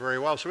worked out very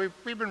well. So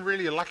we've been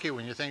really lucky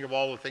when you think of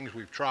all the things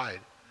we've tried,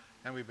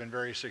 and we've been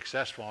very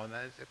successful. And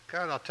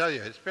God, I'll tell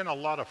you, it's been a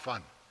lot of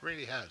fun. It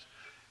really has.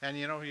 And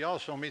you know, you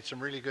also meet some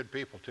really good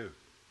people too.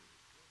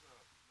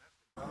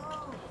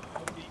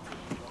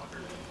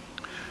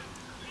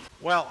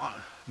 Well,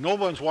 no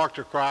one's walked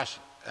across,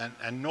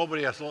 and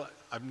nobody has.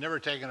 I've never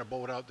taken a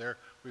boat out there.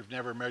 We've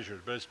never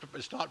measured, but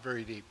it's not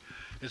very deep.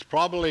 It's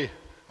probably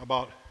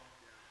about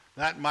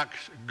that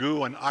much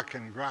goo and uck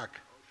and gruck,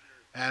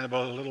 and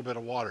about a little bit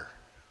of water.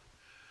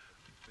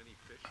 Any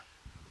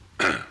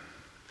fish?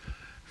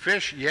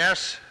 Fish,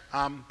 yes,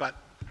 but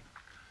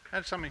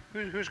that's something.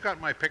 Who's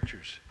got my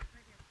pictures?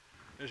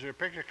 Is there a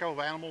picture of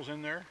animals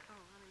in there? Oh,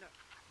 let me look.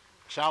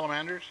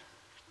 Salamanders?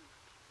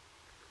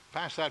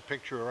 Pass that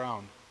picture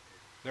around.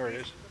 There it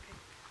is.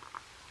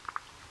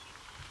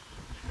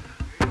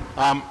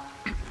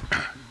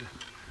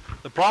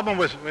 The problem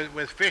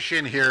with fish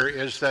in here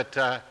is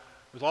that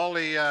with all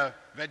the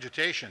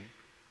vegetation,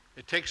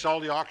 it takes all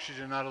the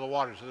oxygen out of the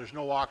water, so there's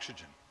no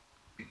oxygen.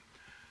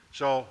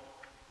 So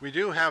we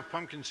do have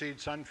pumpkin seed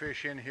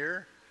sunfish in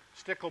here,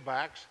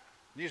 sticklebacks.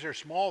 These are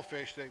small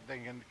fish that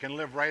they can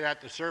live right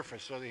at the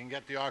surface, so they can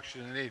get the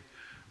oxygen they need.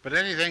 But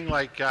anything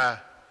like, trout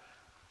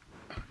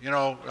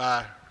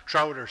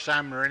or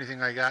salmon or anything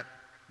like that,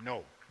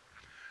 no.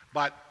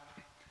 But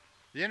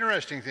the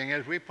interesting thing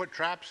is we put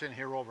traps in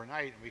here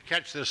overnight, and we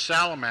catch this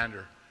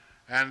salamander.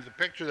 And the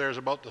picture there is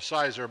about the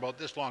size. They're about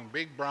this long,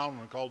 big brown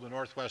one called the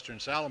northwestern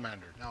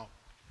salamander. Now,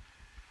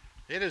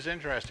 it is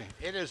interesting.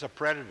 It is a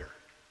predator.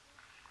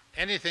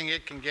 Anything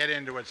it can get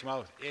into its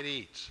mouth, it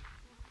eats.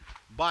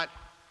 But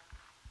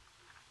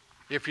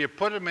if you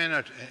put them in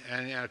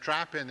a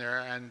trap in there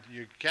and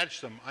you catch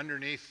them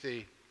underneath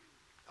the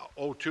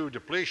O2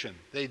 depletion,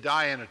 they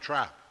die in a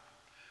trap.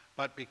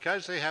 But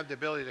because they have the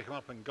ability to come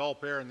up and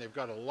gulp air, and they've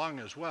got a lung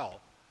as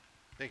well,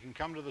 they can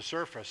come to the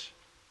surface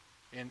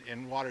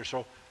in water.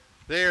 So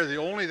they are the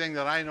only thing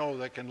that I know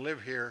that can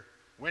live here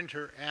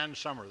winter and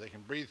summer. They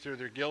can breathe through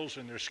their gills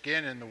and their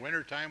skin in the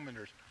wintertime when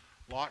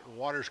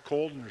water's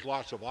cold and there's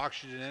lots of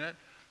oxygen in it.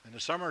 In the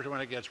summer,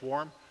 when it gets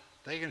warm,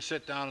 they can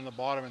sit down in the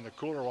bottom in the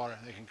cooler water.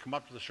 They can come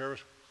up to the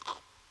surface,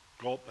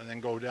 gulp, and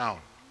then go down.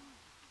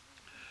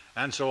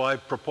 And so I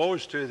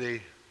proposed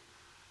to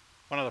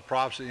one of the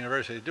profs at the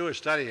university to do a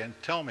study and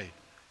tell me,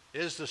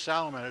 is the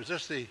salamander, is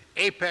this the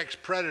apex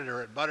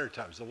predator at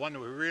Buttertubs, the one that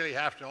we really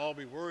have to all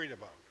be worried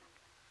about?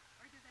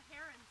 Or do the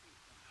herons eat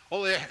them?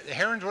 Oh, the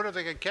herons, what if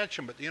they could catch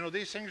them? But you know,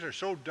 these things are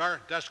so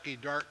dark, dusky,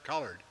 dark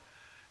colored,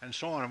 and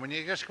so on. And when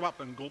you just come up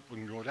and gulp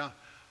and go down,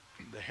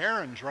 the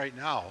herons right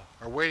now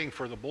are waiting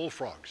for the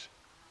bullfrogs.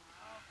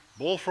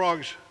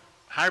 Bullfrogs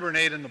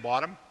hibernate in the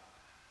bottom.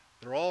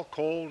 They're all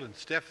cold and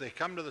stiff. They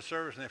come to the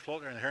surface and they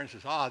float there, and the heron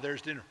says, ah,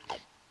 there's dinner.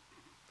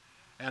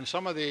 And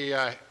some of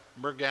the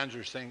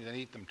mergansers things that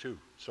eat them too.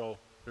 So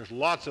there's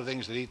lots of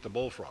things that eat the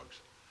bullfrogs.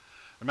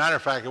 As a matter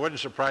of fact, it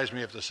wouldn't surprise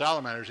me if the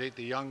salamanders ate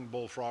the young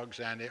bullfrogs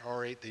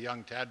or ate the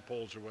young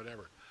tadpoles or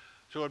whatever.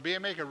 So it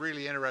would make a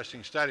really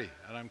interesting study.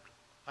 And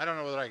I don't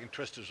know whether I can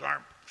twist his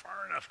arm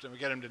far enough to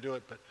get him to do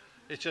it, but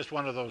it's just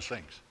one of those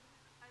things.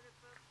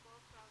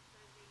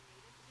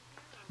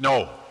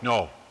 No,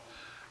 no.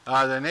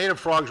 The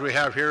native frogs we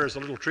have here is the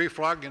little tree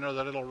frog, you know,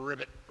 the little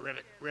ribbit.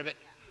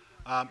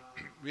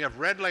 We have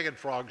red-legged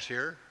frogs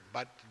here,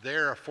 but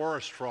they're a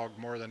forest frog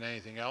more than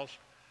anything else.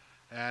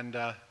 And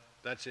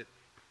that's it.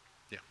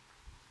 Yeah.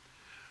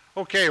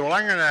 Okay, well,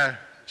 I'm going to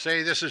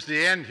say this is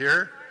the end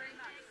here.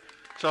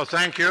 So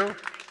thank you.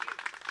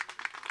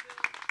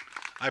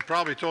 I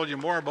probably told you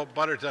more about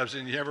Buttertubs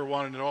than you ever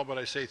wanted to know, but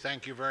I say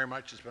thank you very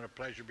much. It's been a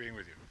pleasure being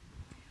with you.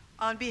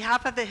 On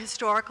behalf of the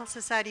Historical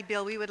Society,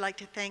 Bill, we would like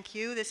to thank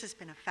you. This has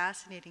been a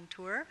fascinating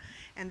tour,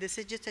 and this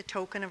is just a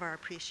token of our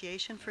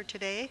appreciation for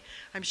today.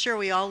 I'm sure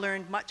we all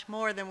learned much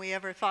more than we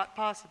ever thought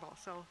possible,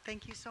 so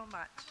thank you so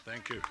much.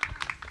 Thank you.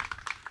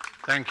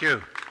 Thank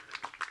you.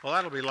 Well,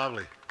 that'll be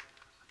lovely.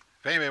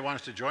 If anybody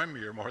wants to join me,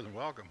 you're more than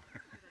welcome.